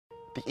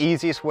The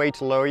easiest way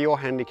to lower your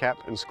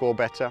handicap and score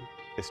better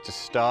is to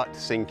start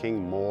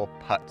sinking more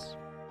putts.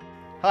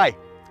 Hi,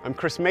 I'm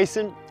Chris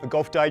Mason, a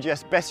Golf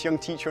Digest Best Young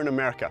Teacher in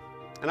America,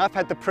 and I've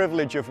had the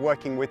privilege of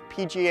working with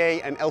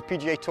PGA and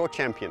LPGA Tour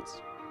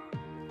champions.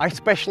 I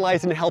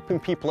specialize in helping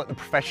people at the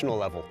professional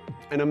level,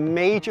 and a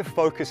major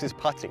focus is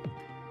putting.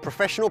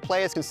 Professional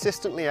players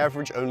consistently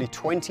average only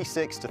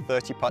 26 to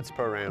 30 putts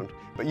per round,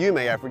 but you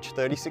may average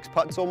 36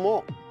 putts or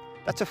more.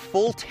 That's a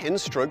full 10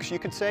 strokes you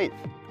could save.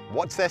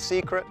 What's their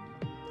secret?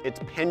 It's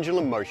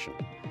pendulum motion.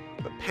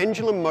 But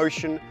pendulum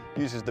motion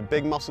uses the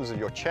big muscles of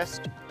your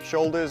chest,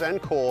 shoulders,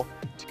 and core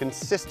to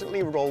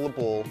consistently roll the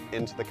ball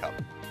into the cup.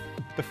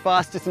 The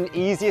fastest and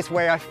easiest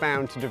way I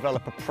found to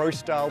develop a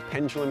pro-style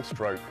pendulum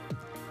stroke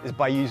is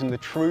by using the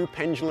True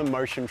Pendulum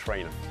Motion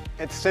Trainer.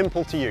 It's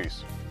simple to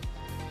use.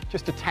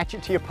 Just attach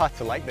it to your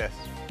putter like this.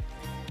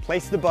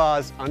 Place the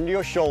bars under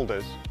your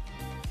shoulders,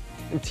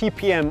 and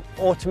TPM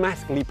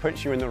automatically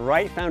puts you in the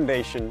right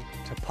foundation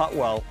to putt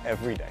well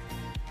every day.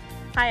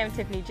 Hi, I'm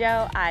Tiffany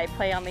Joe. I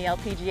play on the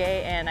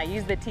LPGA and I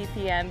use the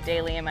TPM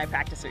daily in my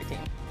practice routine.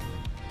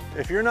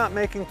 If you're not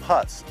making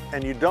putts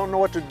and you don't know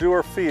what to do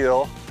or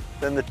feel,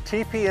 then the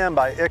TPM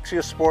by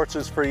IXIA Sports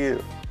is for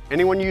you.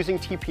 Anyone using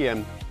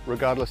TPM,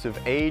 regardless of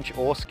age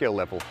or skill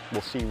level,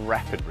 will see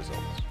rapid results.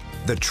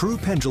 The True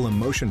Pendulum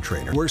Motion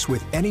Trainer works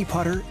with any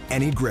putter,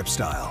 any grip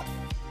style.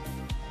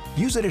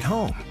 Use it at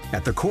home,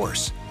 at the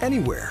course,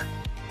 anywhere.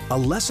 A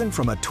lesson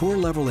from a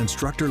tour-level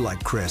instructor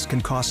like Chris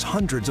can cost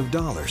hundreds of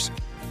dollars.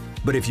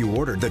 But if you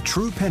order the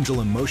True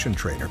Pendulum Motion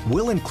Trainer,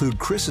 we'll include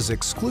Chris's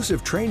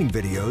exclusive training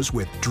videos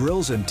with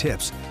drills and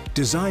tips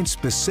designed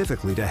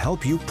specifically to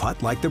help you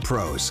putt like the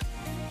pros.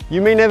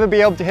 You may never be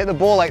able to hit the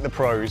ball like the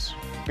pros,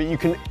 but you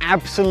can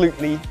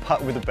absolutely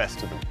putt with the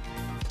best of them.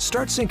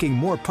 Start sinking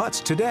more putts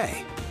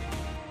today.